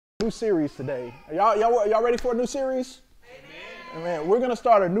New series today. Y'all ready for a new series? Amen. Man, we're going to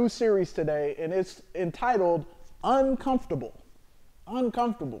start a new series today, and it's entitled Uncomfortable.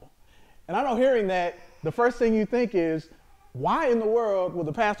 Uncomfortable. And I know hearing that, the first thing you think is, why in the world would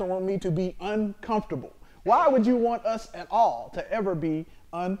the pastor want me to be uncomfortable? Why would you want us at all to ever be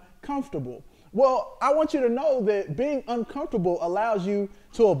uncomfortable? Well, I want you to know that being uncomfortable allows you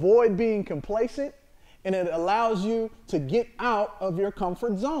to avoid being complacent, and it allows you to get out of your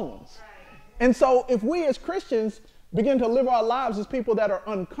comfort zones. And so if we as Christians begin to live our lives as people that are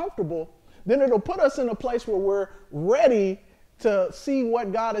uncomfortable, then it'll put us in a place where we're ready to see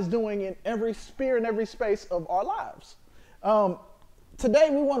what God is doing in every sphere and every space of our lives.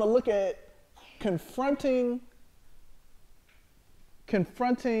 Today we want to look at confronting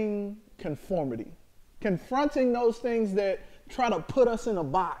conformity. Confronting those things that try to put us in a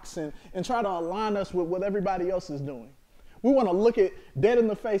box and try to align us with what everybody else is doing. We want to look it dead in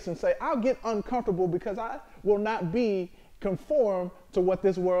the face and say, I'll get uncomfortable because I will not be conformed to what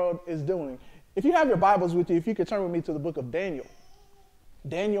this world is doing. If you have your Bibles with you, if you could turn with me to the book of Daniel.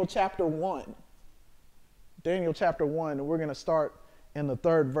 Daniel chapter 1. Daniel chapter 1, and we're going to start in the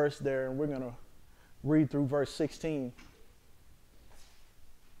 3rd verse there, and we're going to read through verse 16.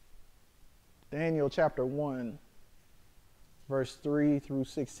 Daniel chapter 1, verse 3 through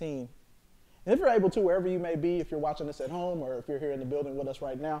 16. And if you're able to, wherever you may be, if you're watching this at home or if you're here in the building with us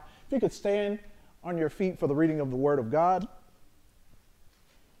right now, if you could stand on your feet for the reading of the Word of God.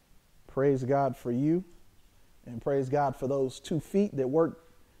 Praise God for you, and praise God for those 2 feet that work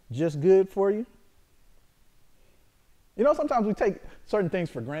just good for you. You know, sometimes we take certain things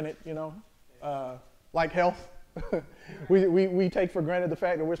for granted, like health. we take for granted the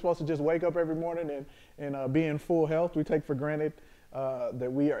fact that we're supposed to just wake up every morning and be in full health. We take for granted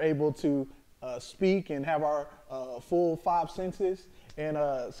that we are able to speak and have our full 5 senses. And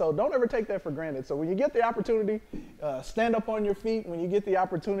so don't ever take that for granted. So when you get the opportunity, stand up on your feet. When you get the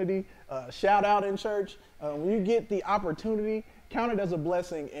opportunity, shout out in church. When you get the opportunity, count it as a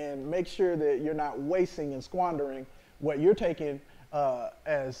blessing and make sure that you're not wasting and squandering what you're taking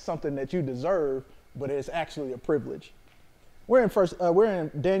as something that you deserve, but it's actually a privilege. We're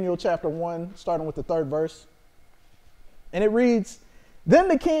in Daniel chapter 1, starting with the 3rd verse. And it reads, Then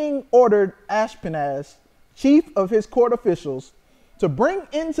the king ordered Ashpenaz, chief of his court officials, to bring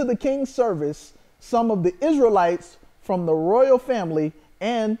into the king's service some of the Israelites from the royal family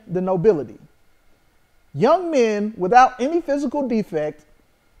and the nobility. Young men without any physical defect,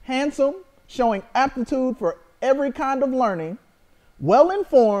 handsome, showing aptitude for every kind of learning,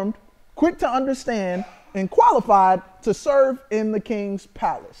 well-informed, quick to understand, and qualified to serve in the king's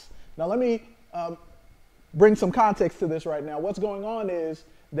palace. Now let me bring some context to this right now. What's going on is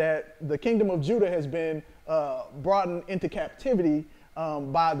that the kingdom of Judah has been brought into captivity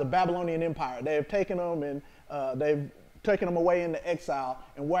by the Babylonian Empire. They have taken them and they've taken them away into exile.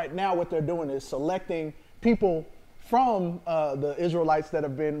 And right now what they're doing is selecting people from the Israelites that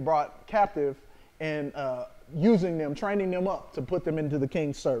have been brought captive and using them, training them up to put them into the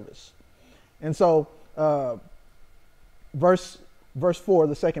king's service. And so verse 4,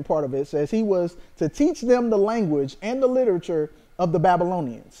 the second part of it says, he was to teach them the language and the literature of the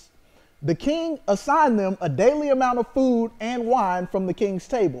Babylonians. The king assigned them a daily amount of food and wine from the king's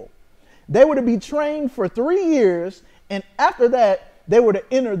table. They were to be trained for 3 years, and after that, they were to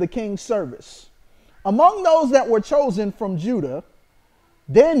enter the king's service. Among those that were chosen from Judah,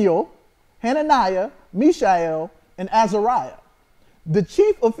 Daniel, Hananiah, Mishael, and Azariah. The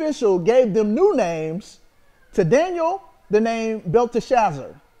chief official gave them new names. To Daniel, the name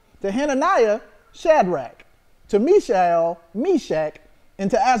Belteshazzar. To Hananiah, Shadrach. To Mishael, Meshach. And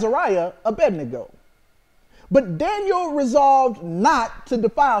to Azariah, Abednego. But Daniel resolved not to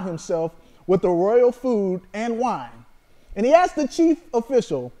defile himself with the royal food and wine. And he asked the chief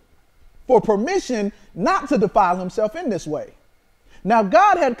official for permission not to defile himself in this way. Now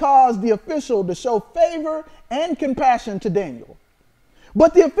God had caused the official to show favor and compassion to Daniel.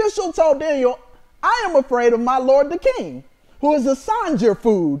 But the official told Daniel, I am afraid of my lord the king, who has assigned your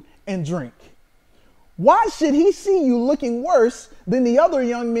food and drink. Why should he see you looking worse than the other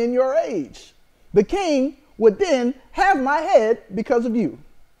young men your age? The king would then have my head because of you.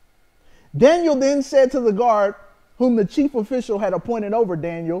 Daniel then said to the guard, whom the chief official had appointed over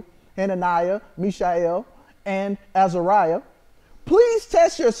Daniel, Hananiah, Mishael, and Azariah, please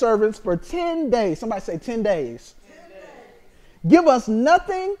test your servants for 10 days. Somebody say 10 days. 10 days. Give us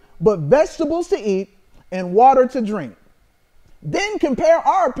nothing but vegetables to eat and water to drink. Then compare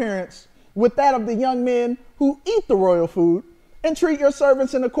our appearance with that of the young men who eat the royal food, and treat your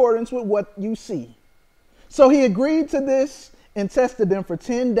servants in accordance with what you see. So he agreed to this and tested them for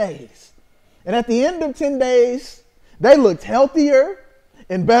 10 days. And at the end of 10 days, they looked healthier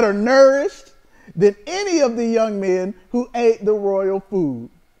and better nourished than any of the young men who ate the royal food.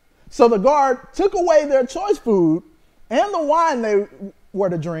 So the guard took away their choice food and the wine they were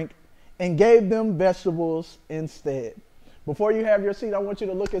to drink and gave them vegetables instead. Before you have your seat, I want you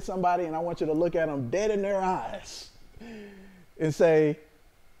to look at somebody and I want you to look at them dead in their eyes and say,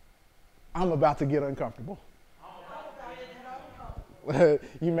 I'm about to get uncomfortable.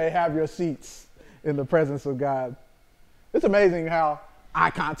 You may have your seats in the presence of God. It's amazing how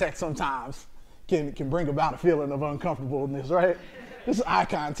eye contact sometimes can bring about a feeling of uncomfortableness, right? Just eye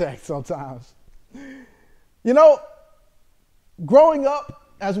contact sometimes. You know, growing up,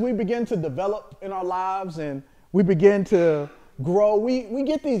 as we begin to develop in our lives and we begin to grow, we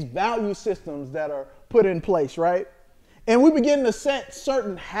get these value systems that are put in place, right? And we begin to set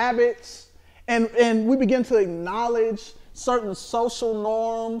certain habits and we begin to acknowledge certain social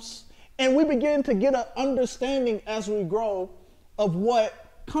norms, and we begin to get an understanding as we grow of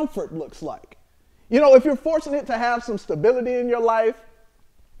what comfort looks like. You know, if you're fortunate to have some stability in your life,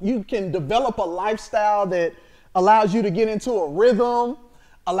 you can develop a lifestyle that allows you to get into a rhythm,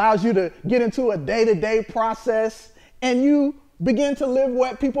 allows you to get into a day-to-day process, and you begin to live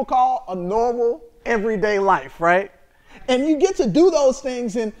what people call a normal, everyday life, right? And you get to do those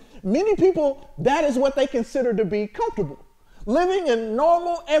things, and many people, that is what they consider to be comfortable. Living a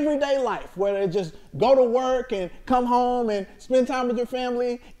normal, everyday life where they just go to work and come home and spend time with your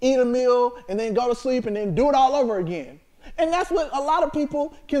family, eat a meal, and then go to sleep and then do it all over again. And that's what a lot of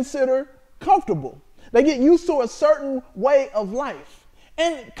people consider comfortable. They get used to a certain way of life.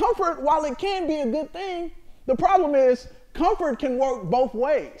 And comfort, while it can be a good thing, the problem is comfort can work both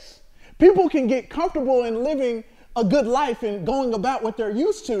ways. People can get comfortable in living a good life and going about what they're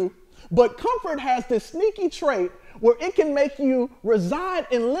used to, but comfort has this sneaky trait where it can make you reside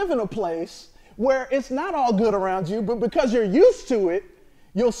and live in a place where it's not all good around you, but because you're used to it,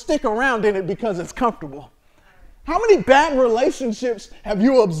 you'll stick around in it because it's comfortable. How many bad relationships have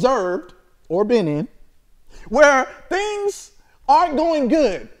you observed or been in where things aren't going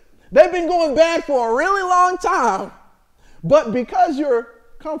good? They've been going bad for a really long time, but because you're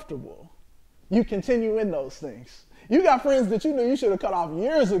comfortable, you continue in those things. You got friends that you knew you should have cut off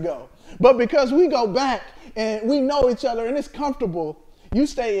years ago, but because we go back and we know each other and it's comfortable, you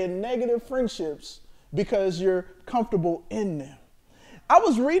stay in negative friendships because you're comfortable in them. I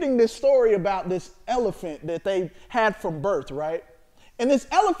was reading this story about this elephant that they had from birth, right? And this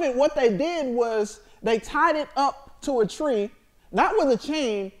elephant, what they did was they tied it up to a tree, not with a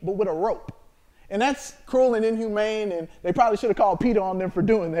chain, but with a rope. And that's cruel and inhumane, and they probably should have called PETA on them for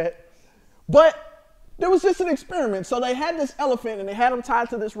doing that. But there was just an experiment. So they had this elephant, and they had him tied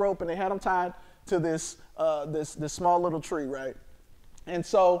to this rope, and they had him tied to this small little tree, right? And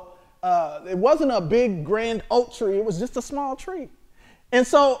so it wasn't a big, grand oak tree. It was just a small tree. And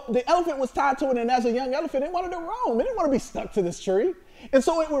so the elephant was tied to it, and as a young elephant, it wanted to roam. It didn't want to be stuck to this tree. And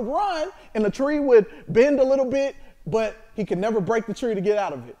so it would run, and the tree would bend a little bit, but he could never break the tree to get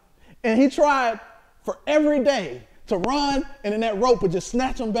out of it. And he tried for every day to run, and then that rope would just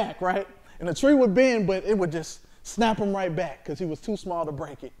snatch him back, right? And the tree would bend, but it would just snap him right back because he was too small to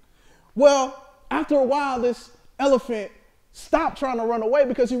break it. Well, after a while, this elephant stopped trying to run away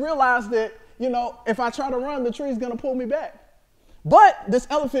because he realized that, you know, if I try to run, the tree's going to pull me back. But this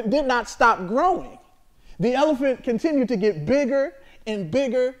elephant did not stop growing. The elephant continued to get bigger and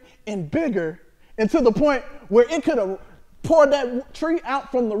bigger and bigger, and to the point where it could have poured that tree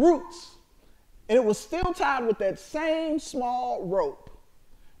out from the roots. And it was still tied with that same small rope.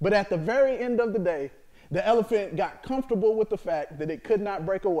 But at the very end of the day, the elephant got comfortable with the fact that it could not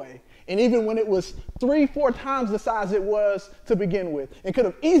break away. And even when it was 3-4 times the size it was to begin with, it could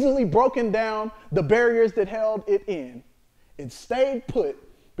have easily broken down the barriers that held it in. It stayed put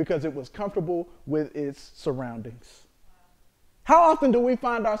because it was comfortable with its surroundings. How often do we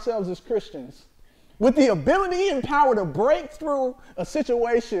find ourselves as Christians with the ability and power to break through a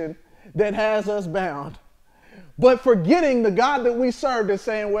situation that has us bound, but forgetting the God that we serve is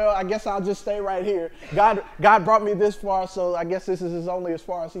saying, well, I guess I'll just stay right here. God brought me this far, so I guess this is only as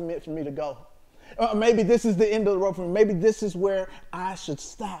far as he meant for me to go. Maybe this is the end of the road for me. Maybe this is where I should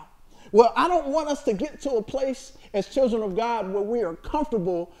stop. Well, I don't want us to get to a place as children of God where we are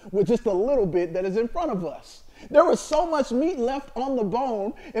comfortable with just a little bit that is in front of us. There was so much meat left on the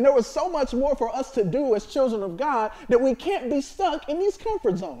bone, and there was so much more for us to do as children of God that we can't be stuck in these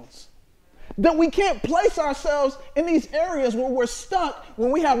comfort zones. That we can't place ourselves in these areas where we're stuck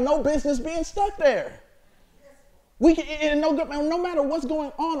when we have no business being stuck there. No matter what's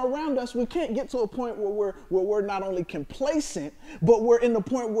going on around us, we can't get to a point where we're not only complacent, but we're in the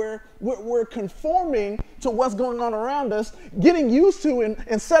point where we're conforming to what's going on around us, getting used to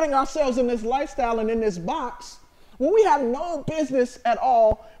and setting ourselves in this lifestyle and in this box when we have no business at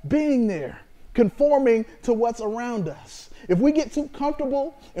all being there, conforming to what's around us. If we get too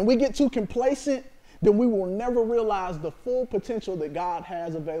comfortable and we get too complacent, then we will never realize the full potential that God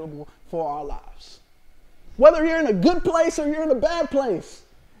has available for our lives. Whether you're in a good place or you're in a bad place,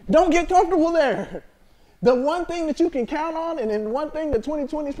 don't get comfortable there. The one thing that you can count on, and then one thing that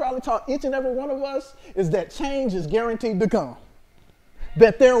 2020 has probably taught each and every one of us, is that change is guaranteed to come.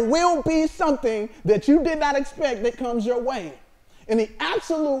 That there will be something that you did not expect that comes your way. And the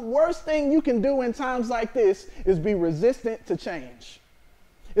absolute worst thing you can do in times like this is be resistant to change.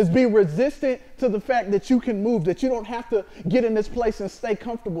 Is be resistant to the fact that you can move, that you don't have to get in this place and stay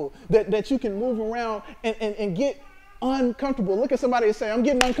comfortable, that you can move around and get uncomfortable. Look at somebody and say, I'm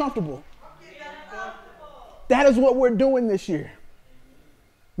getting uncomfortable. That is what we're doing this year.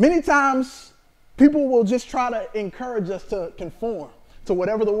 Many times, people will just try to encourage us to conform to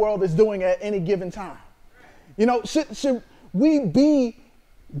whatever the world is doing at any given time. You know, should we be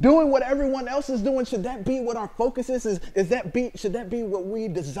doing what everyone else is doing? Should that be what our focus is? Should that be what we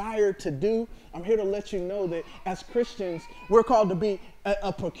desire to do? I'm here to let you know that as Christians, we're called to be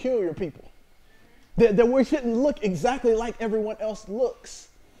a peculiar people. That we shouldn't look exactly like everyone else looks.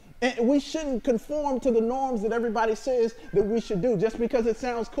 And we shouldn't conform to the norms that everybody says that we should do. Just because it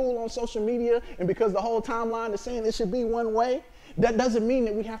sounds cool on social media and because the whole timeline is saying it should be one way, that doesn't mean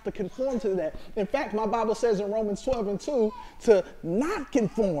that we have to conform to that. In fact, my Bible says in Romans 12:2 to not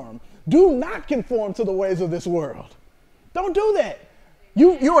conform. Do not conform to the ways of this world. Don't do that.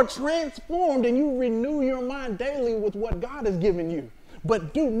 You are transformed and you renew your mind daily with what God has given you.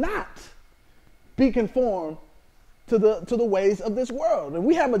 But do not be conformed to the ways of this world. And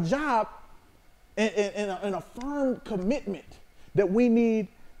we have a job and a firm commitment that we need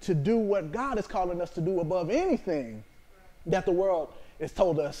to do what God is calling us to do above anything that the world has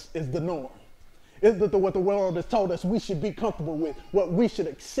told us is the norm. What the world has told us we should be comfortable with, what we should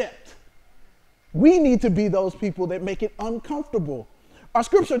accept. We need to be those people that make it uncomfortable. Our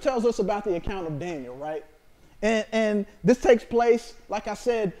scripture tells us about the account of Daniel, right? And this takes place, like I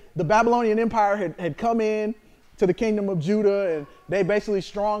said, the Babylonian Empire had come in to the kingdom of Judah, and they basically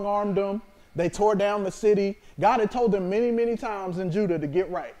strong-armed them. They tore down the city. God had told them many, many times in Judah to get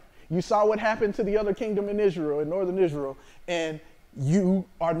right. You saw what happened to the other kingdom in Israel, in northern Israel, and you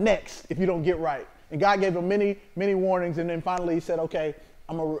are next if you don't get right. And God gave them many, many warnings, and then finally he said, okay,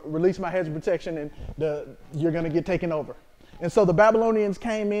 I'm going to release my hedge of protection, and you're going to get taken over. And so the Babylonians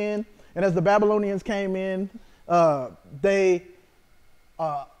came in, and as the Babylonians came in, they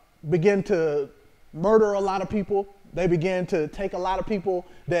began to murder a lot of people. They began to take a lot of people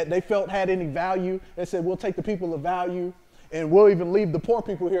that they felt had any value. They said, we'll take the people of value, and we'll even leave the poor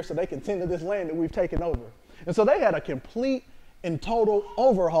people here so they can tend to this land that we've taken over. And so they had a complete and total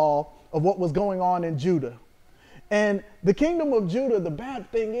overhaul of what was going on in Judah. And the kingdom of Judah, the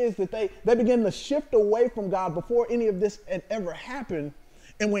bad thing is that they began to shift away from God before any of this had ever happened.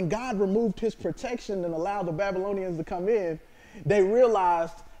 And when God removed his protection and allowed the Babylonians to come in, they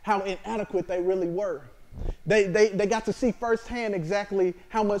realized how inadequate they really were. They got to see firsthand exactly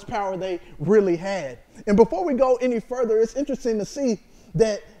how much power they really had. And before we go any further, it's interesting to see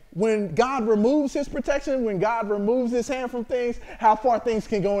that when God removes his protection, when God removes his hand from things, how far things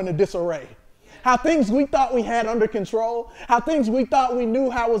can go into disarray. How things we thought we had under control, how things we thought we knew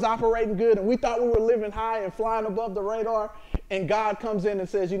how was operating good, and we thought we were living high and flying above the radar, and God comes in and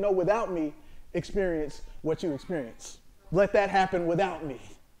says, you know, without me, experience what you experience. Let that happen without me.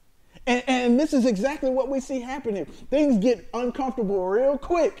 And this is exactly what we see happening. Things get uncomfortable real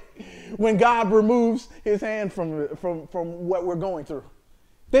quick when God removes his hand from what we're going through.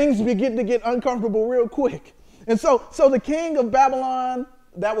 Things begin to get uncomfortable real quick. And so the king of Babylon,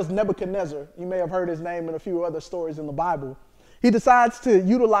 that was Nebuchadnezzar. You may have heard his name in a few other stories in the Bible. He decides to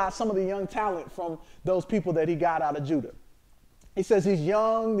utilize some of the young talent from those people that he got out of Judah. He says these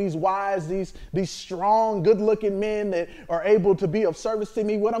young, these wise, these strong, good-looking men that are able to be of service to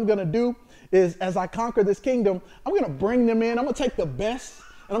me, what I'm going to do is as I conquer this kingdom, I'm going to bring them in. I'm going to take the best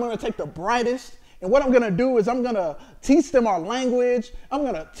and I'm going to take the brightest. And what I'm going to do is I'm going to teach them our language. I'm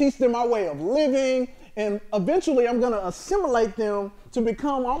going to teach them our way of living. And eventually I'm going to assimilate them to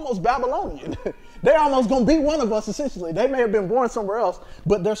become almost Babylonian. They're almost going to be one of us, essentially. They may have been born somewhere else,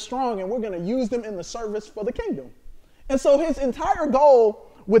 but they're strong, and we're going to use them in the service for the kingdom. And so his entire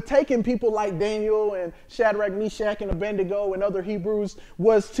goal with taking people like Daniel and Shadrach, Meshach, and Abednego and other Hebrews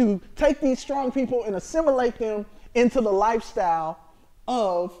was to take these strong people and assimilate them into the lifestyle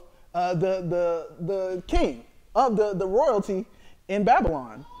of the king, of the royalty in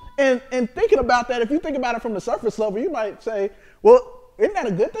Babylon. And thinking about that, if you think about it from the surface level, you might say, well, isn't that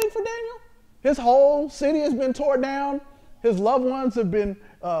a good thing for Daniel? His whole city has been torn down. His loved ones have been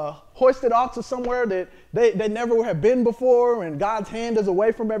hoisted off to somewhere that they never have been before, and God's hand is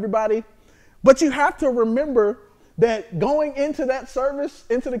away from everybody. But you have to remember that going into that service,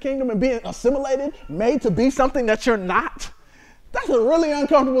 into the kingdom, and being assimilated, made to be something that you're not, that's a really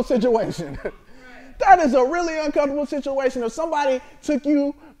uncomfortable situation. That is a really uncomfortable situation. If somebody took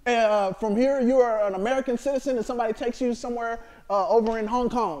you from here, you are an American citizen, and somebody takes you somewhere over in Hong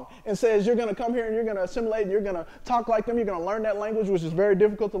Kong and says, you're going to come here and you're going to assimilate and you're going to talk like them. You're going to learn that language, which is very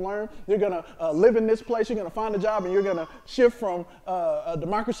difficult to learn. You're going to live in this place. You're going to find a job, and you're going to shift from a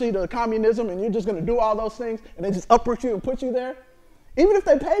democracy to communism, and you're just going to do all those things, and they just uproot you and put you there. Even if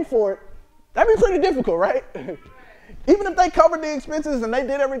they paid for it, that'd be pretty difficult, right? Even if they covered the expenses and they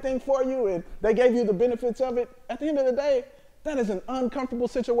did everything for you and they gave you the benefits of it, at the end of the day, that is an uncomfortable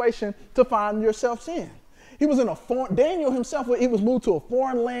situation to find yourself in. He was in Daniel himself, he was moved to a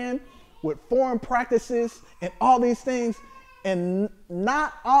foreign land with foreign practices and all these things, and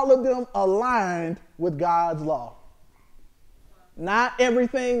not all of them aligned with God's law. Not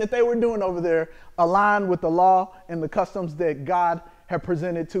everything that they were doing over there aligned with the law and the customs that God had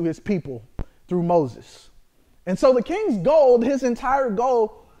presented to his people through Moses. And so the king's goal, his entire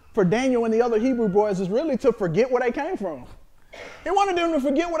goal for Daniel and the other Hebrew boys, is really to forget where they came from. He wanted them to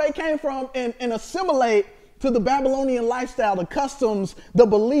forget where they came from and assimilate to the Babylonian lifestyle, the customs, the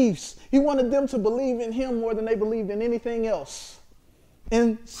beliefs. He wanted them to believe in him more than they believed in anything else.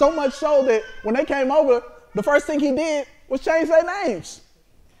 And so much so that when they came over, the first thing he did was change their names.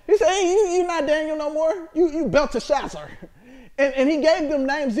 He said, hey, you're not Daniel no more. You Belteshazzar. And he gave them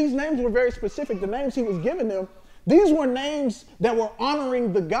names. These names were very specific. The names he was giving them, these were names that were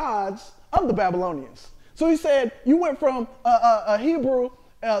honoring the gods of the Babylonians. So he said, you went from a Hebrew,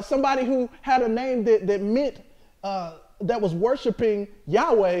 somebody who had a name that meant, that was worshiping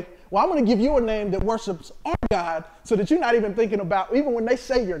Yahweh. Well, I'm going to give you a name that worships our God, so that you're not even thinking about, even when they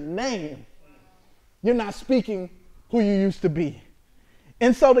say your name, you're not speaking who you used to be.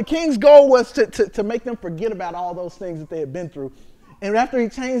 And so the king's goal was to make them forget about all those things that they had been through. And after he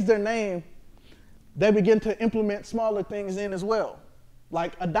changed their name, they began to implement smaller things in as well,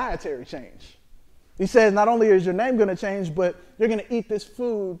 like a dietary change. He says, not only is your name going to change, but you're going to eat this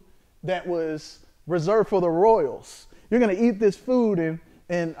food that was reserved for the royals. You're going to eat this food,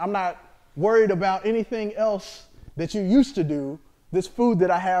 and I'm not worried about anything else that you used to do. This food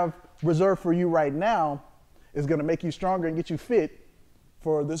that I have reserved for you right now is going to make you stronger and get you fit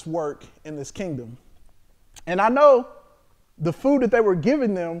for this work in this kingdom. And I know the food that they were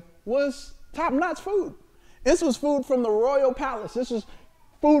giving them was top-notch food. This was food from the royal palace. This was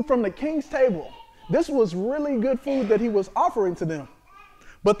food from the king's table. This was really good food that he was offering to them.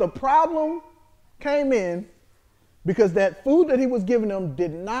 But the problem came in because that food that he was giving them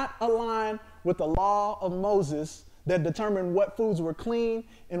did not align with the law of Moses that determined what foods were clean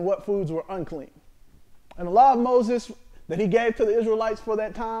and what foods were unclean. And the law of Moses that he gave to the Israelites for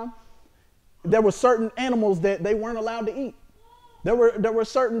that time, there were certain animals that they weren't allowed to eat. There were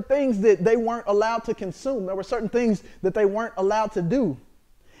certain things that they weren't allowed to consume. There were certain things that they weren't allowed to do.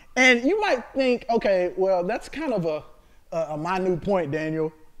 And you might think, okay, well, that's kind of a minute point,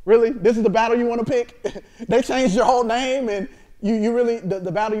 Daniel. Really? This is the battle you want to pick? They changed your whole name, and you really,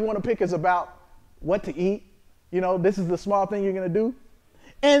 the battle you want to pick is about what to eat. You know, this is the small thing you're going to do.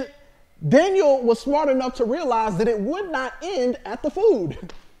 And Daniel was smart enough to realize that it would not end at the food.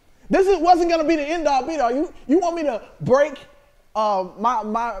 Wasn't going to be the end all be all. You want me to break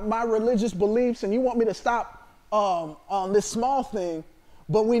my religious beliefs, and you want me to stop on this small thing.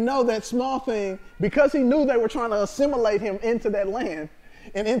 But we know that small thing, because he knew they were trying to assimilate him into that land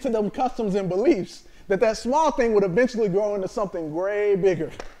and into them customs and beliefs, that small thing would eventually grow into something way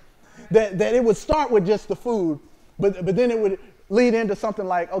bigger. That it would start with just the food, but then it would lead into something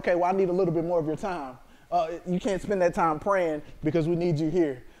like, okay, well, I need a little bit more of your time. You can't spend that time praying because we need you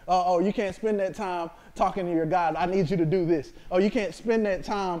here. You can't spend that time talking to your God. I need you to do this. You can't spend that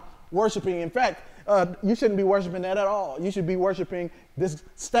time worshiping. In fact, you shouldn't be worshiping that at all. You should be worshiping this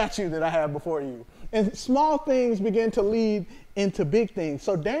statue that I have before you. And small things begin to lead into big things.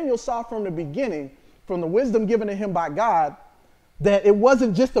 So Daniel saw from the beginning, from the wisdom given to him by God, that it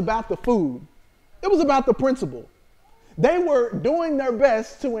wasn't just about the food. It was about the principle. They were doing their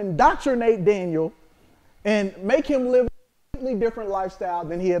best to indoctrinate Daniel and make him live a completely different lifestyle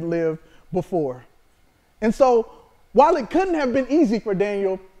than he had lived before. And so while it couldn't have been easy for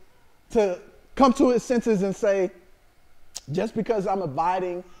Daniel to come to his senses and say, just because I'm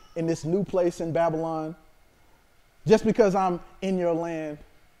abiding in this new place in Babylon, just because I'm in your land,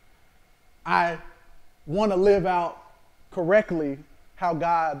 I want to live out correctly how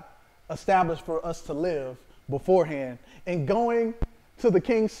God established for us to live beforehand. And going to the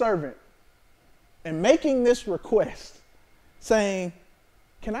king's servant and making this request, saying,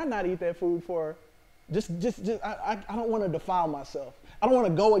 can I not eat that food for I don't want to defile myself. I don't want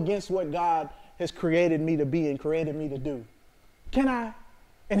to go against what God has created me to be and created me to do. Can I?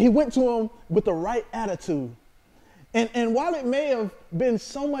 And he went to him with the right attitude. And while it may have been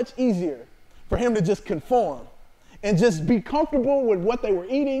so much easier for him to just conform and just be comfortable with what they were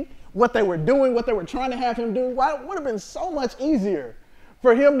eating, what they were doing, what they were trying to have him do, why it would have been so much easier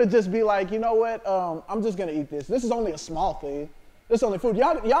for him to just be like, you know what, I'm just going to eat this. This is only a small thing. This is only food.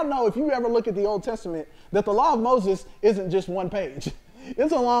 Y'all know, if you ever look at the Old Testament, that the law of Moses isn't just one page.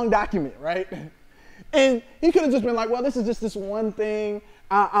 It's a long document, right? And he could have just been like, well, this is just this one thing.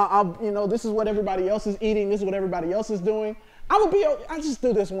 This is what everybody else is eating. This is what everybody else is doing. I just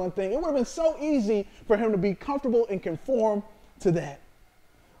do this one thing. It would have been so easy for him to be comfortable and conform to that.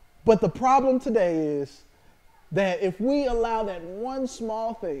 But the problem today is that if we allow that one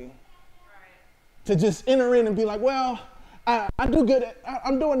small thing to just enter in and be like, well, I do good.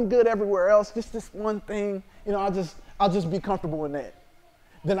 I'm doing good everywhere else. Just this one thing, I'll just be comfortable in that.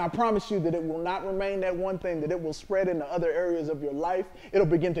 Then I promise you that it will not remain that one thing, that it will spread into other areas of your life. It'll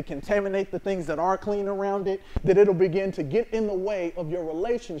begin to contaminate the things that are clean around it, that it'll begin to get in the way of your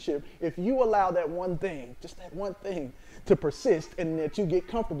relationship if you allow that one thing, just that one thing, to persist and that you get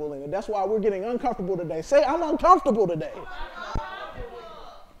comfortable in it. That's why we're getting uncomfortable today. Say, I'm uncomfortable today.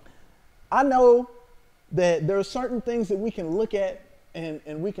 I know that there are certain things that we can look at and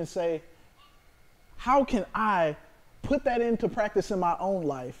we can say, how can I put that into practice in my own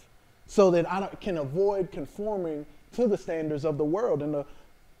life so that I can avoid conforming to the standards of the world? And the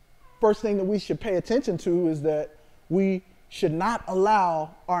first thing that we should pay attention to is that we should not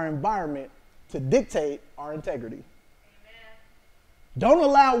allow our environment to dictate our integrity. Amen. Don't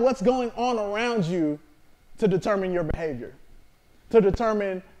allow what's going on around you to determine your behavior, to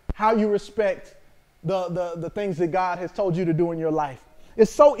determine how you respect the things that God has told you to do in your life.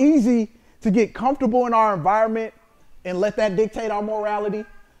 It's so easy to get comfortable in our environment and let that dictate our morality,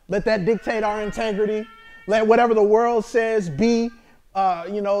 let that dictate our integrity, let whatever the world says be,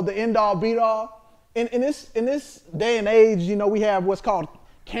 the end all, be all. In this day and age, we have what's called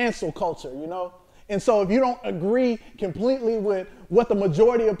cancel culture, And so if you don't agree completely with what the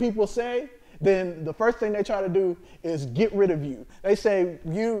majority of people say, then the first thing they try to do is get rid of you. They say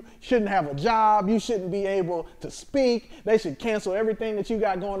you shouldn't have a job, you shouldn't be able to speak, they should cancel everything that you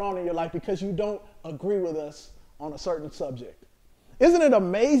got going on in your life because you don't agree with us on a certain subject. Isn't it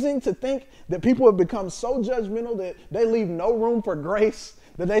amazing to think that people have become so judgmental that they leave no room for grace,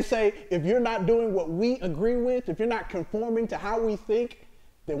 that they say, if you're not doing what we agree with, if you're not conforming to how we think,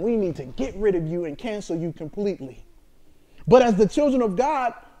 then we need to get rid of you and cancel you completely. But as the children of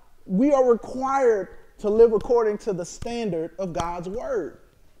God, we are required to live according to the standard of God's word.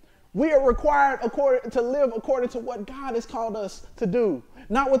 We are required to live according to what God has called us to do.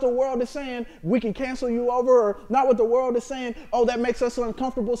 Not what the world is saying, we can cancel you over, or not what the world is saying, oh, that makes us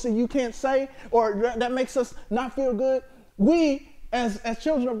uncomfortable so you can't say, or that makes us not feel good. We, as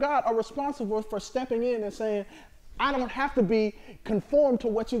children of God, are responsible for stepping in and saying, I don't have to be conformed to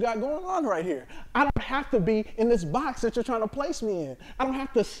what you got going on right here. I don't have to be in this box that you're trying to place me in. I don't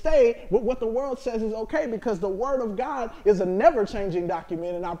have to stay with what the world says is okay, because the word of God is a never-changing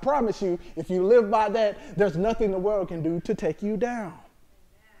document. And I promise you, if you live by that, there's nothing the world can do to take you down.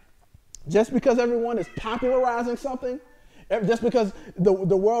 Just because everyone is popularizing something, just because the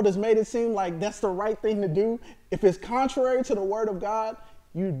world has made it seem like that's the right thing to do, if it's contrary to the word of God,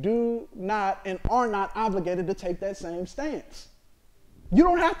 you do not and are not obligated to take that same stance. You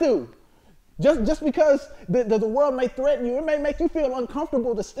don't have to. Just because the world may threaten you, it may make you feel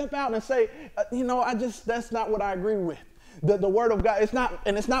uncomfortable to step out and say, that's not what I agree with. The word of God, it's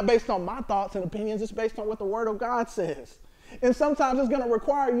not based on my thoughts and opinions, it's based on what the word of God says. And sometimes it's going to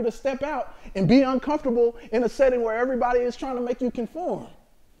require you to step out and be uncomfortable in a setting where everybody is trying to make you conform.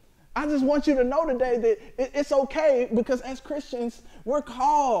 I just want you to know today that it's okay, because as Christians, we're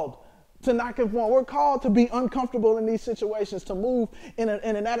called to not conform. We're called to be uncomfortable in these situations, to move in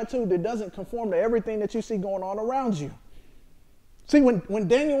an attitude that doesn't conform to everything that you see going on around you. See, when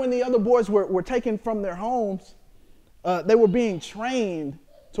Daniel and the other boys were taken from their homes, they were being trained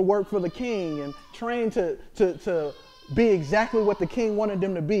to work for the king and trained to be exactly what the king wanted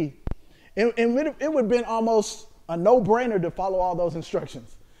them to be. And it would have been almost a no-brainer to follow all those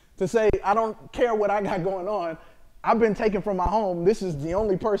instructions. To say, I don't care what I got going on, I've been taken from my home. This is the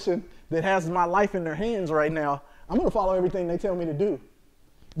only person that has my life in their hands right now. I'm going to follow everything they tell me to do.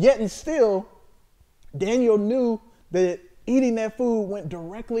 Yet and still, Daniel knew that eating that food went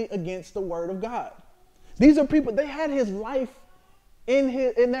directly against the word of God. These are people, they had his life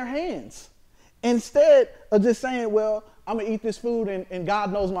in their hands. Instead of just saying, well, I'm going to eat this food and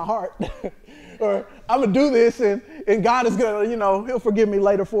God knows my heart. Or I'm going to do this and God is going to, he'll forgive me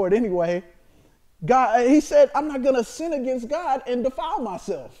later for it anyway. He said, I'm not going to sin against God and defile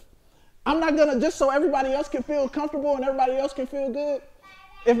myself. I'm not going to, just so everybody else can feel comfortable and everybody else can feel good.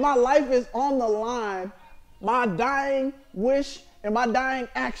 If my life is on the line, my dying wish and my dying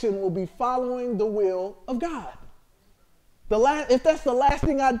action will be following the will of God. If that's the last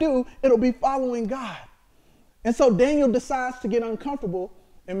thing I do, it'll be following God. And so Daniel decides to get uncomfortable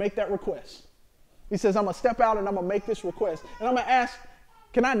and make that request. He says, I'm going to step out and I'm going to make this request. And I'm going to ask,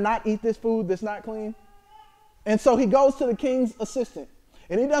 can I not eat this food that's not clean? And so he goes to the king's assistant.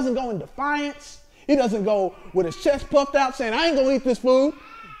 And he doesn't go in defiance. He doesn't go with his chest puffed out saying, I ain't going to eat this food.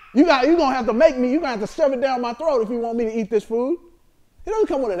 You're going to have to make me. You're going to have to shove it down my throat if you want me to eat this food. He doesn't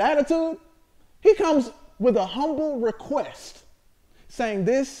come with an attitude. He comes with a humble request saying,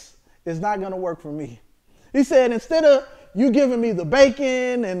 this is not going to work for me. He said, instead of you giving me the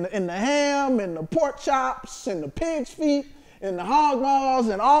bacon and the ham and the pork chops and the pig's feet and the hog maws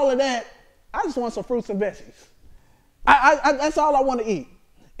and all of that, I just want some fruits and veggies. That's all I want to eat.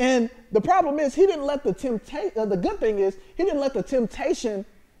 And the problem is he didn't let the temptation, the good thing is he didn't let the temptation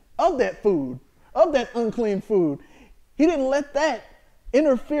of that food, of that unclean food, he didn't let that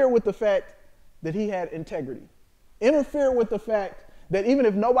interfere with the fact that he had integrity. Interfere with the fact that even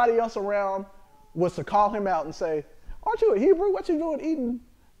if nobody else around was to call him out and say, aren't you a Hebrew? What you doing eating?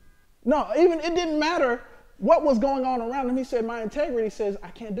 No, even it didn't matter what was going on around him. He said, my integrity says I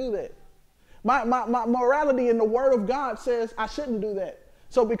can't do that. My morality in the word of God says I shouldn't do that.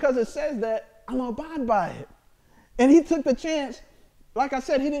 So because it says that, I'm going to abide by it. And he took the chance. Like I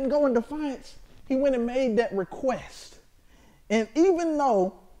said, he didn't go in defiance. He went and made that request. And even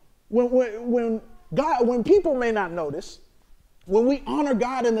though when people may not notice, when we honor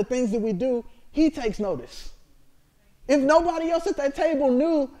God in the things that we do, he takes notice. If nobody else at that table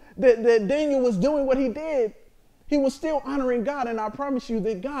knew that Daniel was doing what he did, he was still honoring God. And I promise you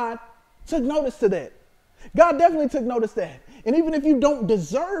that God took notice to that. God definitely took notice to that. And even if you don't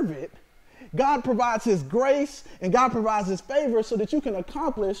deserve it, God provides his grace and God provides his favor so that you can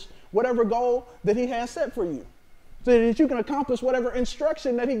accomplish whatever goal that he has set for you. So that you can accomplish whatever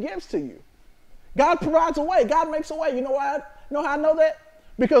instruction that he gives to you. God provides a way. God makes a way. You know why? You know how I know that?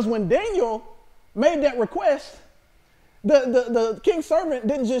 Because when Daniel made that request, the king's servant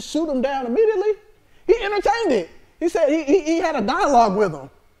didn't just shoot him down immediately. He entertained it. He said he had a dialogue with him.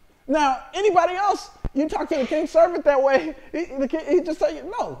 Now, anybody else, you talk to the king's servant that way, he just say,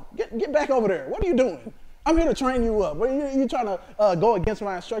 no, get back over there. What are you doing? I'm here to train you up. You trying to go against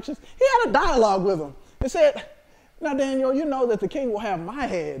my instructions? He had a dialogue with him. He said, now, Daniel, you know that the king will have my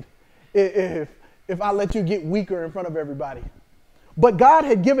head if I let you get weaker in front of everybody. But God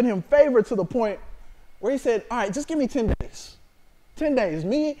had given him favor to the point where he said, all right, just give me 10 days. 10 days.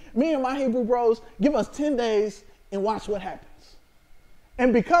 Me and my Hebrew bros, give us 10 days and watch what happens.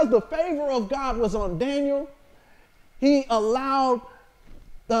 And because the favor of God was on Daniel, he allowed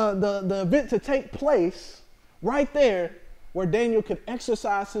the event to take place right there where Daniel could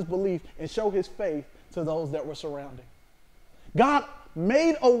exercise his belief and show his faith to those that were surrounding. God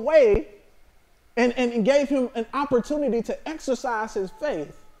made a way and gave him an opportunity to exercise his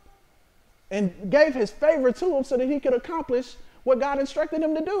faith and gave his favor to him so that he could accomplish what God instructed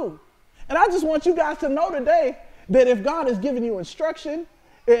him to do. And I just want you guys to know today that if God is giving you instruction,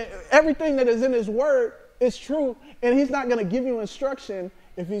 everything that is in his word is true, and he's not going to give you instruction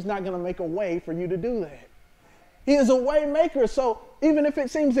if he's not going to make a way for you to do that. He is a way maker. So even if it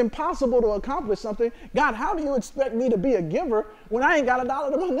seems impossible to accomplish something, God, how do you expect me to be a giver when I ain't got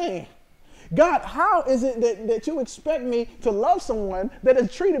 $1 to my name? God, how is it that you expect me to love someone that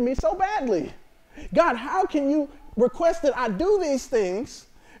has treated me so badly? God, how can you request that I do these things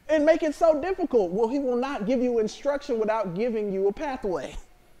and make it so difficult? Well, he will not give you instruction without giving you a pathway.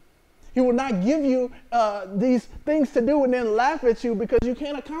 He will not give you these things to do and then laugh at you because you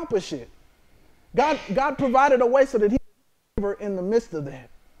can't accomplish it. God provided a way so that he was in the midst of that.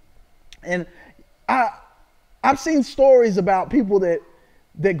 And I've seen stories about people that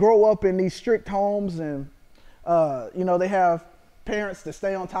grow up in these strict homes and, they have parents that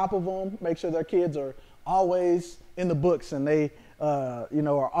stay on top of them, make sure their kids are always in the books and they,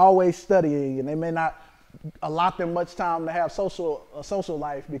 are always studying, and they may not allot them much time to have a social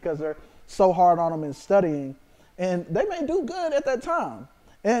life because they're so hard on them in studying. And they may do good at that time.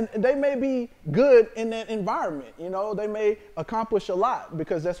 And they may be good in that environment. You know, they may accomplish a lot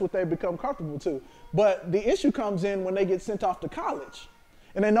because that's what they become comfortable to. But the issue comes in when they get sent off to college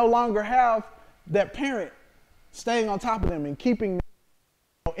and they no longer have that parent staying on top of them and keeping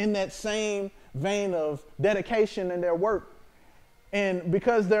them in that same vein of dedication in their work. And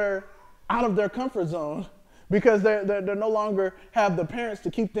because they're out of their comfort zone, because they no longer have the parents to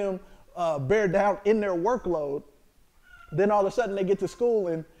keep them bear down in their workload, then all of a sudden they get to school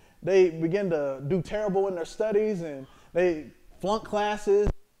and they begin to do terrible in their studies and they flunk classes,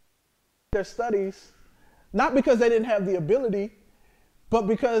 their studies, not because they didn't have the ability, but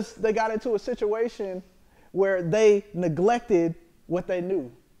because they got into a situation where they neglected what they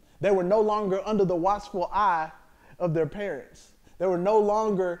knew. They were no longer under the watchful eye of their parents. They were no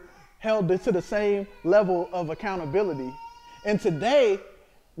longer held to the same level of accountability. And today,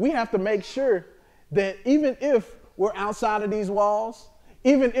 we have to make sure that even if we're outside of these walls,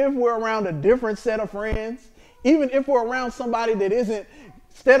 even if we're around a different set of friends, even if we're around somebody that isn't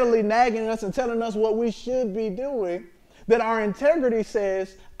steadily nagging us and telling us what we should be doing, that our integrity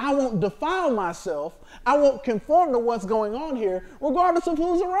says, I won't defile myself, I won't conform to what's going on here, regardless of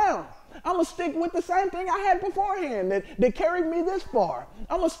who's around. I'm going to stick with the same thing I had beforehand that carried me this far.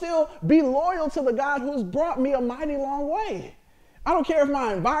 I'm going to still be loyal to the God who's brought me a mighty long way. I don't care if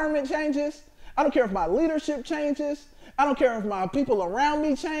my environment changes. I don't care if my leadership changes. I don't care if my people around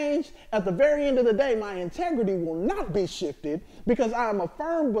me change. At the very end of the day, my integrity will not be shifted because I am a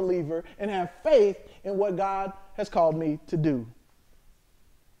firm believer and have faith in what God has called me to do.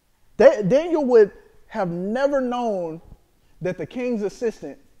 Daniel would have never known that the king's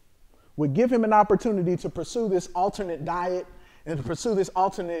assistant would give him an opportunity to pursue this alternate diet and to pursue this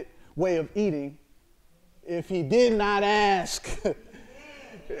alternate way of eating if he did not ask.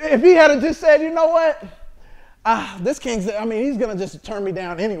 If he had just said, you know what? This king's, he's going to just turn me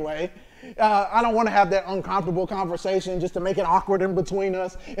down anyway. I don't want to have that uncomfortable conversation just to make it awkward in between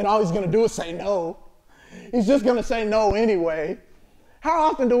us. And all he's going to do is say no. He's just going to say no anyway. How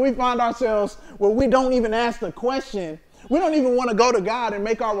often do we find ourselves where we don't even ask the question? We don't even want to go to God and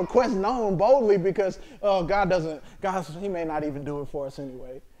make our request known boldly because God, he may not even do it for us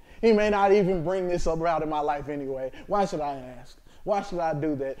anyway. He may not even bring this about in my life anyway. Why should I ask? Why should I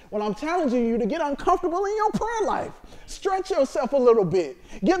do that? Well, I'm challenging you to get uncomfortable in your prayer life. Stretch yourself a little bit.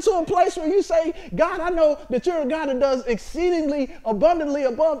 Get to a place where you say, God, I know that you're a God that does exceedingly abundantly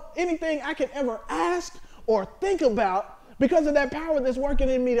above anything I can ever ask or think about because of that power that's working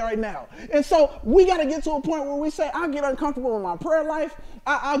in me right now. And so we got to get to a point where we say, I'll get uncomfortable in my prayer life.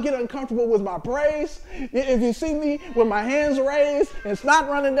 I'll get uncomfortable with my praise. If you see me with my hands raised and snot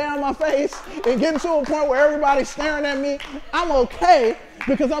running down my face and getting to a point where everybody's staring at me, I'm okay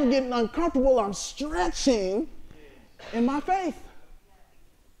because I'm getting uncomfortable. I'm stretching in my faith.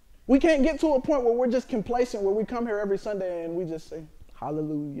 We can't get to a point where we're just complacent, where we come here every Sunday and we just say,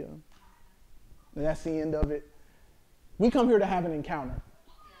 hallelujah. And that's the end of it. We come here to have an encounter.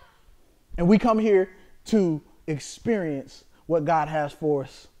 And we come here to experience what God has for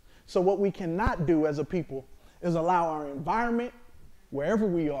us. So what we cannot do as a people is allow our environment, wherever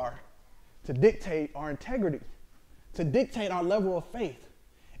we are, to dictate our integrity, to dictate our level of faith,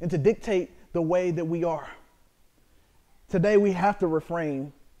 and to dictate the way that we are. Today we have to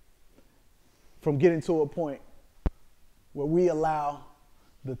refrain from getting to a point where we allow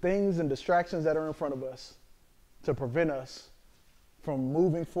the things and distractions that are in front of us to prevent us from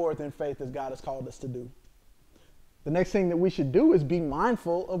moving forth in faith as God has called us to do. The next thing that we should do is be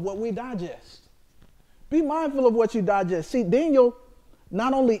mindful of what we digest. Be mindful of what you digest. See, Daniel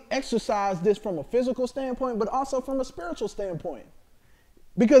not only exercised this from a physical standpoint, but also from a spiritual standpoint.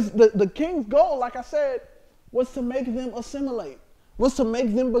 Because the king's goal, like I said, was to make them assimilate, was to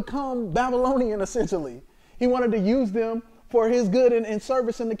make them become Babylonian, essentially. He wanted to use them for his good and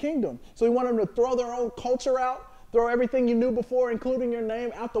service in the kingdom. So he wanted them to throw their own culture out, throw everything you knew before, including your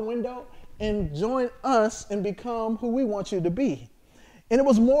name, out the window, and join us and become who we want you to be. And it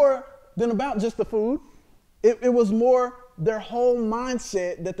was more than about just the food. It was more their whole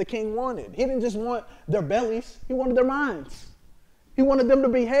mindset that the king wanted. He didn't just want their bellies. He wanted their minds. He wanted them to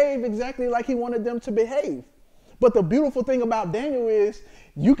behave exactly like he wanted them to behave. But the beautiful thing about Daniel is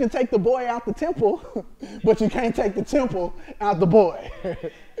you can take the boy out the temple, but you can't take the temple out the boy.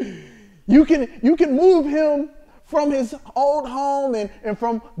 You can move him from his old home and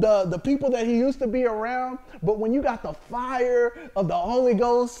from the people that he used to be around. But when you got the fire of the Holy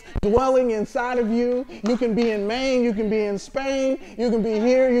Ghost dwelling inside of you, you can be in Maine, you can be in Spain, you can be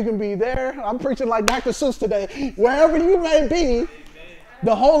here, you can be there. I'm preaching like Dr. Seuss today. Wherever you may be,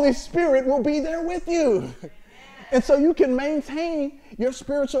 the Holy Spirit will be there with you. And so you can maintain your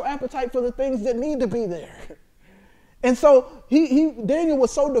spiritual appetite for the things that need to be there. And so Daniel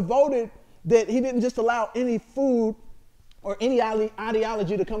was so devoted that he didn't just allow any food or any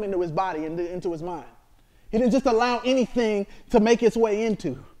ideology to come into his body and into his mind. He didn't just allow anything to make its way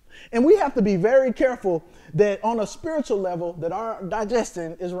into. And we have to be very careful that on a spiritual level that our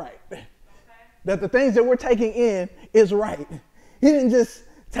digestion is right. Okay. That the things that we're taking in is right. He didn't just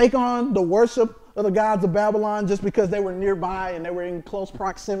take on the worship of the gods of Babylon just because they were nearby and they were in close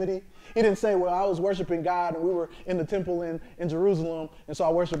proximity. He didn't say, well, I was worshiping God and we were in the temple in Jerusalem, and so I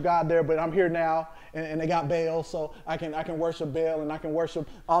worship God there, but I'm here now and they got Baal, so I can worship Baal and I can worship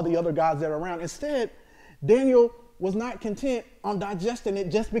all the other gods that are around. Instead, Daniel was not content on digesting it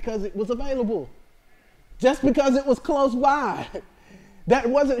just because it was available, just because it was close by. That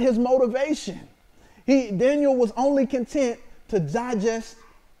wasn't his motivation. Daniel was only content to digest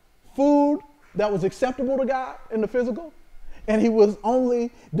food that was acceptable to God in the physical, and he was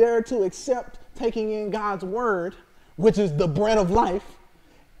only there to accept taking in God's word, which is the bread of life,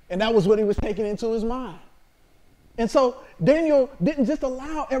 and that was what he was taking into his mind. And so Daniel didn't just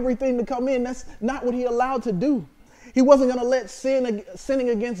allow everything to come in. That's not what he allowed to do. He wasn't going to let sinning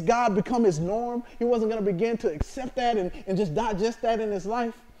against God become his norm. He wasn't going to begin to accept that and just digest that in his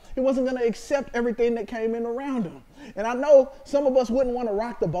life. He wasn't going to accept everything that came in around him. And I know some of us wouldn't want to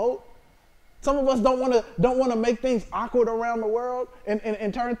rock the boat. Some of us don't want to make things awkward around the world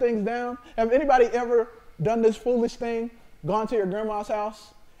and turn things down. Have anybody ever done this foolish thing, gone to your grandma's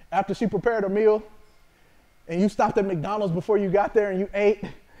house after she prepared a meal, and you stopped at McDonald's before you got there and you ate,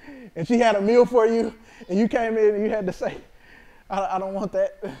 and she had a meal for you, and you came in and you had to say, I don't want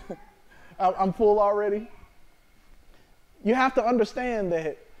that. I'm full already. You have to understand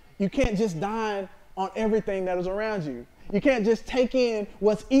that you can't just dine on everything that is around you. You can't just take in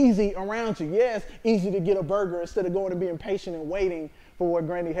what's easy around you. Yeah, it's easy to get a burger instead of going and being patient and waiting for what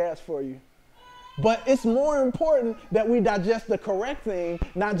Granny has for you. But it's more important that we digest the correct thing,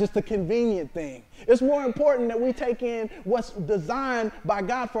 not just the convenient thing. It's more important that we take in what's designed by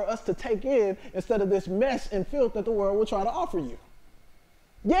God for us to take in instead of this mess and filth that the world will try to offer you.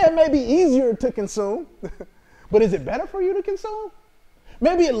 Yeah, it may be easier to consume, but is it better for you to consume?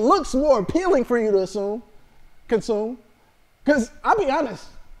 Maybe it looks more appealing for you to consume. Because I'll be honest,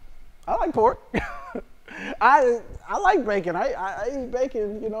 I like pork. I like bacon. I eat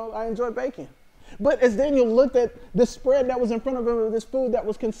bacon, I enjoy bacon. But as Daniel looked at this spread that was in front of him, this food that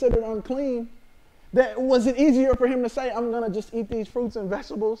was considered unclean, was it easier for him to say, I'm going to just eat these fruits and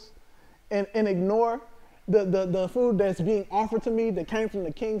vegetables and ignore the food that's being offered to me that came from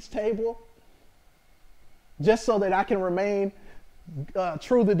the king's table, just so that I can remain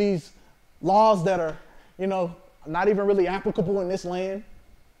true to these laws that are, not even really applicable in this land,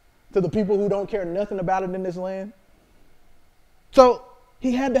 to the people who don't care nothing about it in this land? So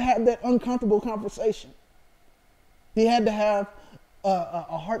he had to have that uncomfortable conversation. He had to have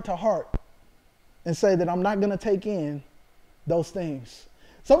a heart-to-heart and say that I'm not going to take in those things.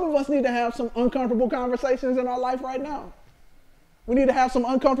 Some of us need to have some uncomfortable conversations in our life right now. We need to have some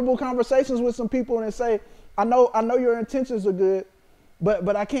uncomfortable conversations with some people and say, I know your intentions are good,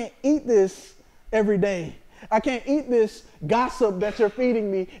 but I can't eat this every day. I can't eat this gossip that you're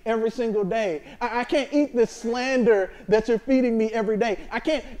feeding me every single day. I can't eat this slander that you're feeding me every day. I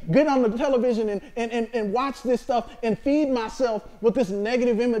can't get on the television and watch this stuff and feed myself with this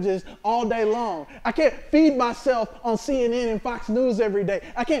negative images all day long. I can't feed myself on CNN and Fox News every day.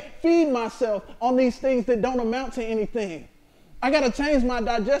 I can't feed myself on these things that don't amount to anything. I got to change my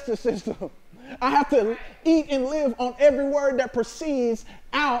digestive system. I have to eat and live on every word that proceeds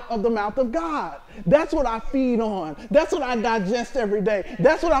out of the mouth of God. That's what I feed on. That's what I digest every day.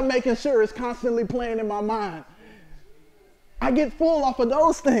 That's what I'm making sure is constantly playing in my mind. I get full off of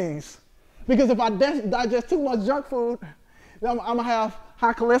those things because if I digest too much junk food, I'm going to have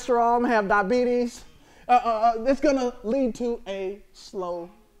high cholesterol, I'm going to have diabetes. It's going to lead to a slow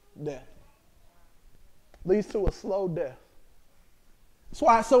death. Leads to a slow death. That's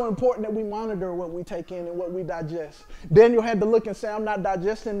why it's so important that we monitor what we take in and what we digest. Daniel had to look and say, I'm not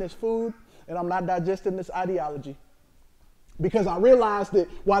digesting this food and I'm not digesting this ideology. Because I realized that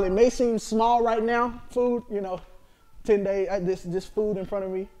while it may seem small right now, food, 10 days, this food in front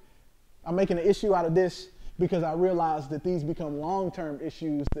of me, I'm making an issue out of this because I realized that these become long-term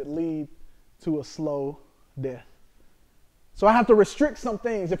issues that lead to a slow death. So I have to restrict some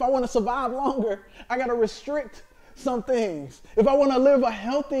things. If I want to survive longer, I got to restrict some things. If I want to live a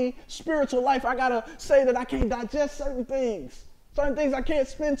healthy spiritual life, I got to say that I can't digest certain things. Certain things I can't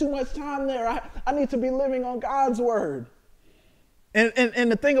spend too much time there. I need to be living on God's word. And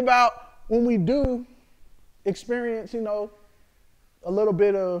the thing about when we do experience, a little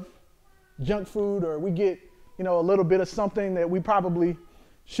bit of junk food, or we get, a little bit of something that we probably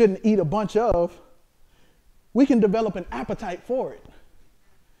shouldn't eat a bunch of, we can develop an appetite for it.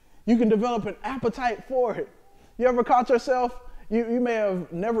 You can develop an appetite for it. You ever caught yourself, you may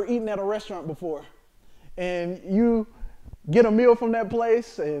have never eaten at a restaurant before, and you get a meal from that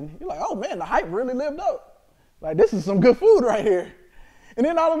place, and you're like, oh man, the hype really lived up. Like, this is some good food right here. And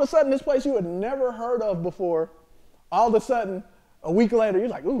then all of a sudden, this place you had never heard of before, all of a sudden, a week later, you're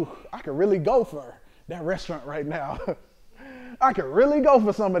like, ooh, I could really go for that restaurant right now. I could really go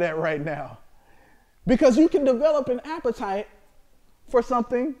for some of that right now. Because you can develop an appetite for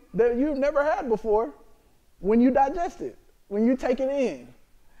something that you've never had before when you digest it, when you take it in.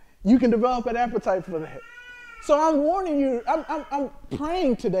 You can develop an appetite for that. So I'm warning you, I'm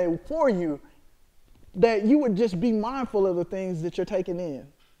praying today for you that you would just be mindful of the things that you're taking in.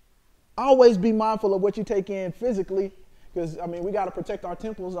 Always be mindful of what you take in physically, because, we got to protect our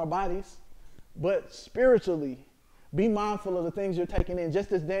temples, our bodies. But spiritually, be mindful of the things you're taking in.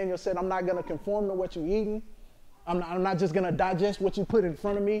 Just as Daniel said, I'm not going to conform to what you're eating. I'm not just going to digest what you put in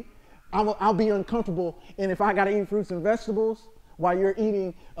front of me. I'll be uncomfortable. And if I got to eat fruits and vegetables while you're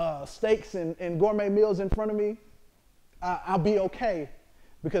eating steaks and gourmet meals in front of me, I'll be okay,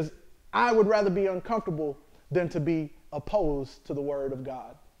 because I would rather be uncomfortable than to be opposed to the word of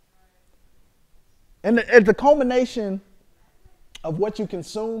God. And at the culmination of what you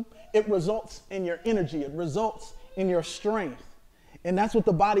consume, it results in your energy. It results in your strength. And that's what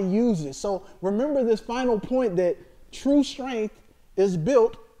the body uses. So remember this final point, that true strength is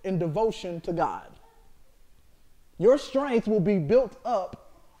built in devotion to God. Your strength will be built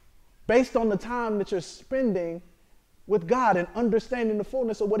up based on the time that you're spending with God and understanding the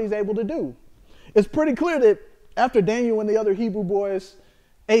fullness of what he's able to do. It's pretty clear that after Daniel and the other Hebrew boys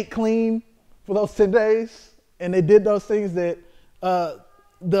ate clean for those 10 days, and they did those things that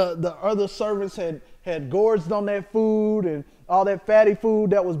the other servants had gorged on that food and all that fatty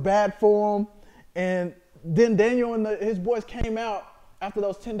food that was bad for them. And then Daniel and his boys came out after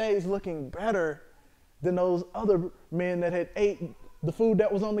those 10 days looking better than those other men that had ate the food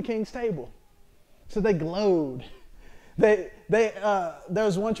that was on the king's table. So they glowed.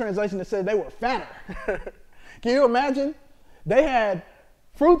 There's one translation that said they were fatter. Can you imagine? They had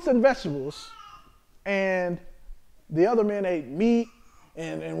fruits and vegetables, and the other men ate meat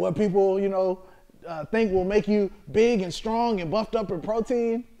and what people, think will make you big and strong and buffed up in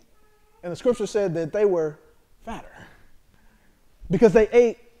protein. And the scripture said that they were fatter because they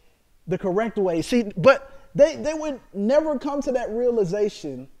ate the correct way. See, but they would never come to that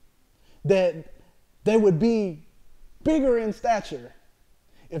realization that they would be bigger in stature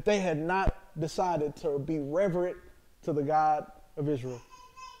if they had not decided to be reverent to the God of Israel.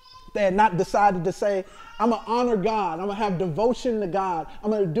 They had not decided to say, I'm going to honor God. I'm going to have devotion to God. I'm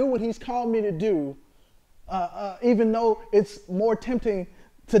going to do what he's called me to do, even though it's more tempting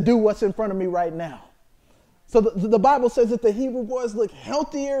to do what's in front of me right now. So the Bible says that the Hebrew boys look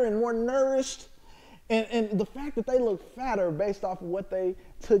healthier and more nourished. And the fact that they look fatter based off of what they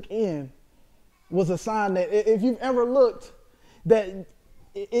took in was a sign that if you've ever looked, that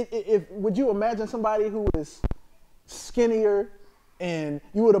would you imagine somebody who is skinnier, and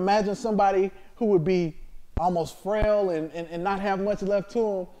you would imagine somebody who would be almost frail and not have much left to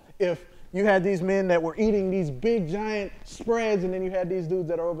them if you had these men that were eating these big giant spreads, and then you had these dudes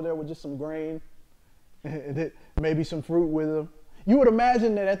that are over there with just some grain, and maybe some fruit with them. You would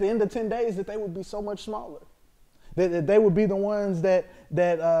imagine that at the end of 10 days that they would be so much smaller, that they would be the ones that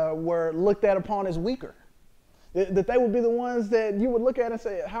were looked at upon as weaker, that they would be the ones that you would look at and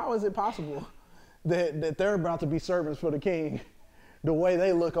say, how is it possible that they're about to be servants for the king the way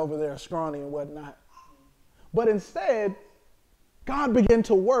they look over there scrawny and whatnot? But instead, God began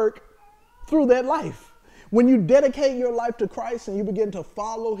to work through that life. When you dedicate your life to Christ and you begin to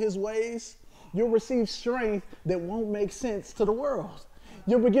follow his ways, you'll receive strength that won't make sense to the world.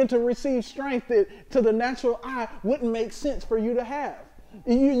 You'll begin to receive strength that to the natural eye wouldn't make sense for you to have.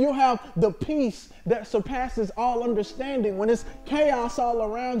 You'll have the peace that surpasses all understanding. When it's chaos all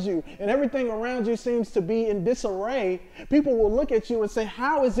around you and everything around you seems to be in disarray, people will look at you and say,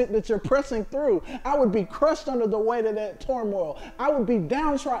 how is it that you're pressing through? I would be crushed under the weight of that turmoil. I would be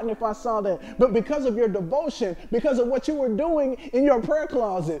downtrodden if I saw that. But because of your devotion, because of what you were doing in your prayer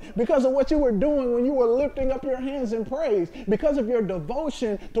closet, because of what you were doing when you were lifting up your hands in praise, because of your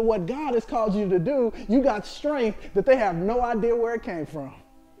devotion to what God has called you to do, you got strength that they have no idea where it came from.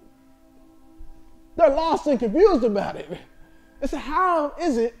 They're lost and confused about it. They say, how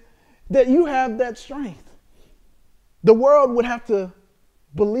is it that you have that strength? The world would have you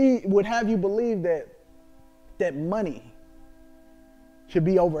believe that that money should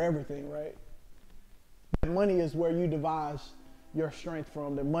be over everything, right? That money is where you devise your strength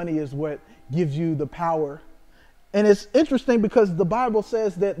from. That money is what gives you the power. And it's interesting because the Bible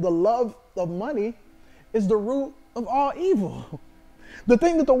says that the love of money is the root of all evil. The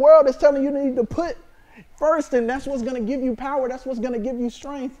thing that the world is telling you need to put first, and that's what's going to give you power, that's what's going to give you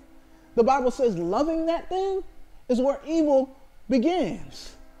strength. The Bible says loving that thing is where evil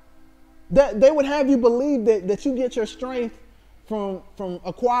begins. That they would have you believe that you get your strength from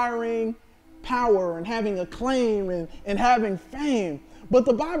acquiring power and having acclaim and having fame. But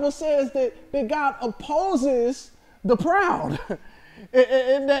the Bible says that God opposes the proud.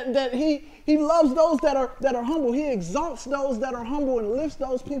 and that he loves those that are humble. He exalts those that are humble and lifts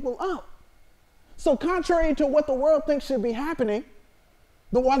those people up. So contrary to what the world thinks should be happening,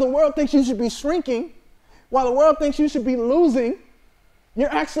 while the world thinks you should be shrinking, while the world thinks you should be losing,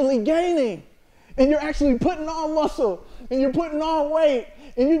 you're actually gaining. And you're actually putting on muscle, and you're putting on weight,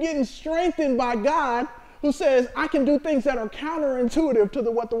 and you're getting strengthened by God, who says, I can do things that are counterintuitive to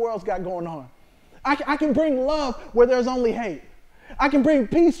what the world's got going on. I can bring love where there's only hate. I can bring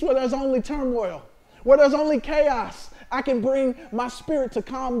peace where there's only turmoil, where there's only chaos. I can bring my spirit to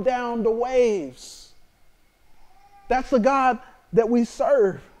calm down the waves. That's the God that we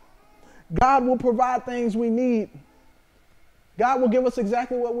serve. God will provide things we need. God will give us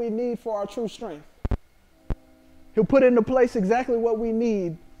exactly what we need for our true strength. He'll put into place exactly what we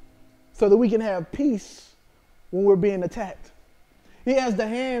need so that we can have peace when we're being attacked. He has the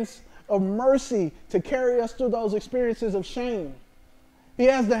hands of mercy to carry us through those experiences of shame. He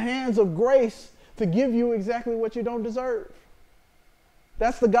has the hands of grace to give you exactly what you don't deserve.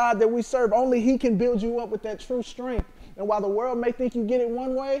 That's the God that we serve. Only He can build you up with that true strength. And while the world may think you get it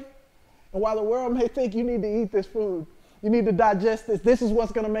one way, and while the world may think you need to eat this food, you need to digest this is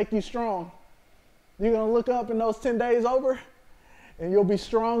what's going to make you strong. You're going to look up in those 10 days over, and you'll be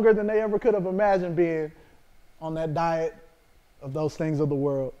stronger than they ever could have imagined being on that diet of those things of the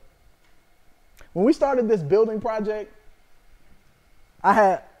world. When we started this building project, I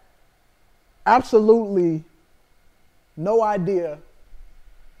had absolutely no idea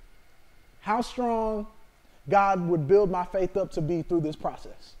how strong God would build my faith up to be through this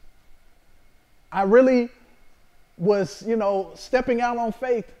process. I really was, stepping out on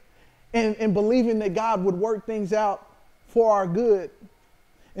faith and believing that God would work things out for our good.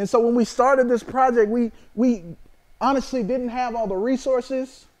 And so when we started this project, we honestly didn't have all the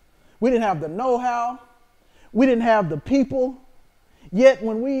resources. We didn't have the know-how. We didn't have the people. Yet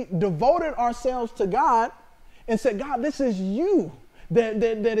when we devoted ourselves to God and said, God, this is you that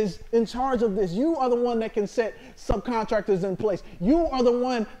is in charge of this. You are the one that can set subcontractors in place. You are the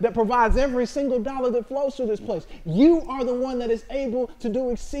one that provides every single dollar that flows through this place. You are the one that is able to do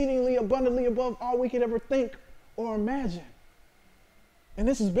exceedingly abundantly above all we could ever think or imagine. And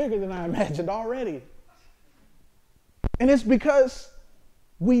this is bigger than I imagined already. And it's because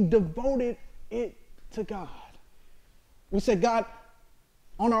we devoted it to God. We said, God,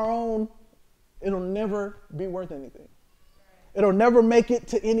 on our own, it'll never be worth anything. It'll never make it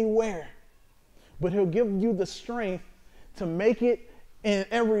to anywhere. But He'll give you the strength to make it in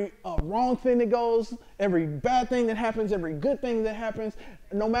every wrong thing that goes, every bad thing that happens, every good thing that happens.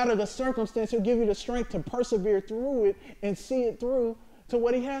 No matter the circumstance, He'll give you the strength to persevere through it and see it through to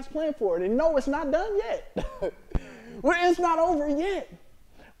what He has planned for it. And no, it's not done yet. It's not over yet.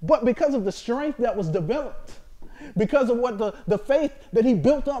 But because of the strength that was developed, because of what the faith that He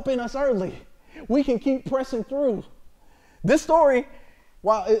built up in us early, we can keep pressing through. This story,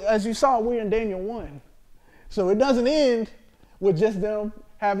 as you saw, we're in Daniel 1. So it doesn't end with just them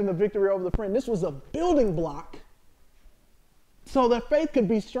having the victory over the friend. This was a building block so that faith could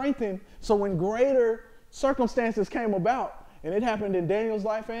be strengthened. So when greater circumstances came about, and it happened in Daniel's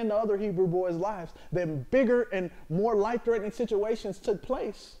life and the other Hebrew boys' lives, that bigger and more life-threatening situations took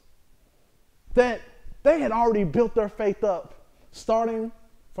place, that they had already built their faith up, starting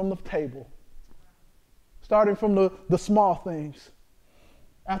from the table. Starting from the small things.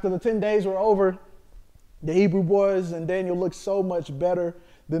 After the 10 days were over, the Hebrew boys and Daniel looked so much better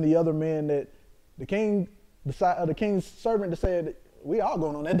than the other men that the king's servant said, we all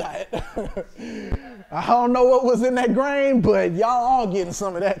going on that diet. I don't know what was in that grain, but y'all all getting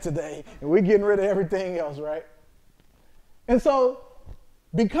some of that today. And we're getting rid of everything else, right? And so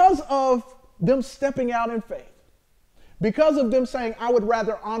because of them stepping out in faith, because of them saying, I would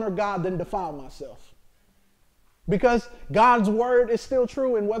rather honor God than defile myself, because God's word is still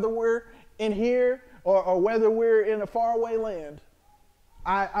true, and whether we're in here or whether we're in a faraway land,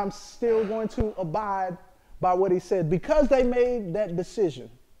 I'm still going to abide by what He said. Because they made that decision,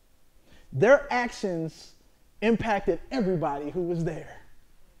 their actions impacted everybody who was there.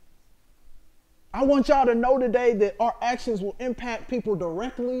 I want y'all to know today that our actions will impact people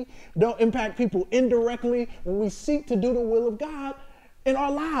directly, they'll impact people indirectly when we seek to do the will of God in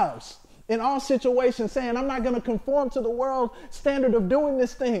our lives, in all situations, saying, I'm not going to conform to the world standard of doing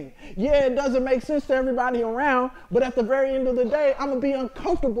this thing. Yeah, it doesn't make sense to everybody around, but at the very end of the day, I'm going to be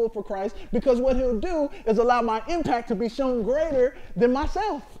uncomfortable for Christ, because what he'll do is allow my impact to be shown greater than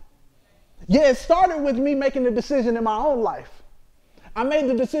myself. Yeah, it started with me making the decision in my own life. I made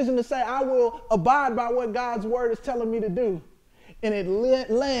the decision to say I will abide by what God's word is telling me to do. And it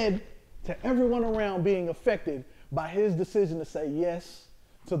led to everyone around being affected by his decision to say yes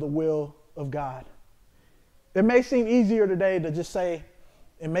to the will of God. It may seem easier today to just say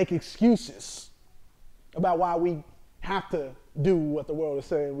and make excuses about why we have to do what the world is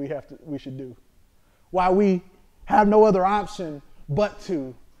saying we should do. Why we have no other option but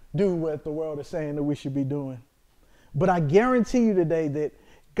to do what the world is saying that we should be doing. But I guarantee you today that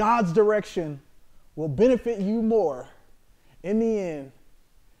God's direction will benefit you more in the end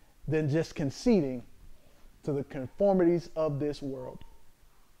than just conceding to the conformities of this world.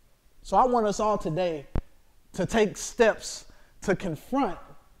 So I want us all today to take steps to confront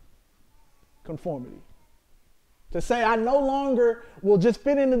conformity. To say, I no longer will just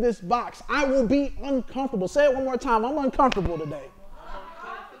fit into this box. I will be uncomfortable. Say it one more time. I'm uncomfortable today.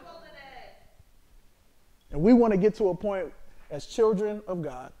 And we want to get to a point as children of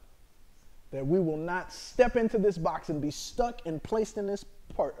God that we will not step into this box and be stuck and placed in this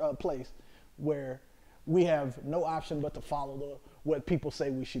place where we have no option but to follow what people say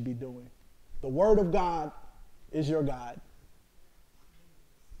we should be doing. The word of God is your guide.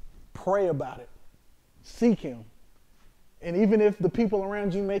 Pray about it. Seek him. And even if the people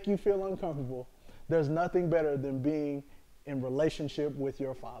around you make you feel uncomfortable, there's nothing better than being in relationship with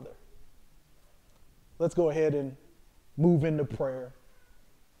your Father. Let's go ahead and move into prayer.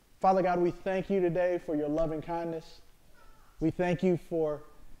 Father God, we thank you today for your loving kindness. We thank you for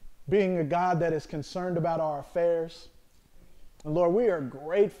being a God that is concerned about our affairs. And Lord, we are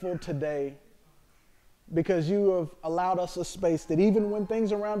grateful today because you have allowed us a space that even when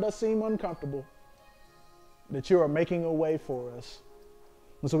things around us seem uncomfortable, that you are making a way for us.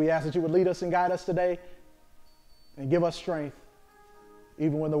 And so we ask that you would lead us and guide us today and give us strength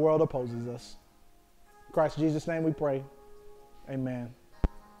even when the world opposes us. In Christ Jesus' name we pray. Amen.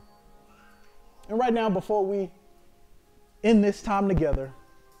 And right now, before we end this time together,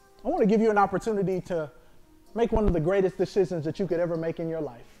 I want to give you an opportunity to make one of the greatest decisions that you could ever make in your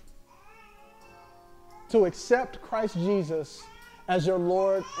life. To accept Christ Jesus as your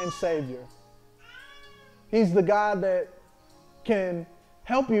Lord and Savior. He's the God that can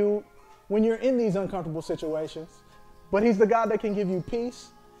help you when you're in these uncomfortable situations, but he's the God that can give you peace.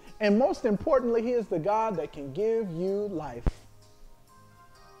 And most importantly, he is the God that can give you life.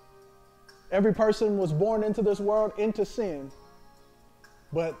 Every person was born into this world into sin,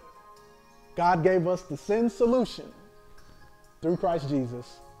 but God gave us the sin solution through Christ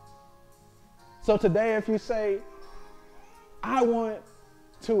Jesus. So today, if you say, I want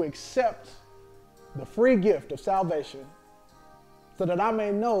to accept the free gift of salvation so that I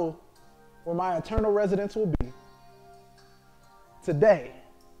may know where my eternal residence will be, today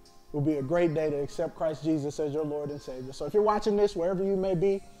will be a great day to accept Christ Jesus as your Lord and Savior. So if you're watching this, wherever you may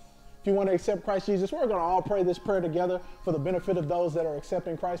be, if you want to accept Christ Jesus, we're going to all pray this prayer together for the benefit of those that are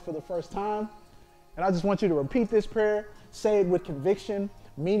accepting Christ for the first time. And I just want you to repeat this prayer, say it with conviction,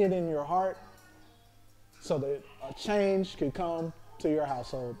 mean it in your heart, so that a change could come to your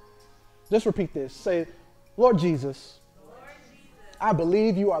household. Just repeat this. Say, Lord Jesus, I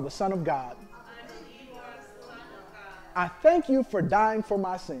believe you are the Son of God. I thank you for dying for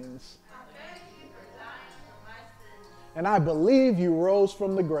my sins. And I believe you rose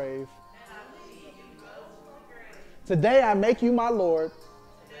from the grave. Today I make you my Lord.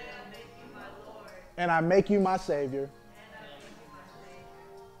 And I make you my Savior.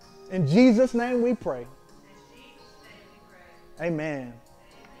 In Jesus' name we pray. Amen.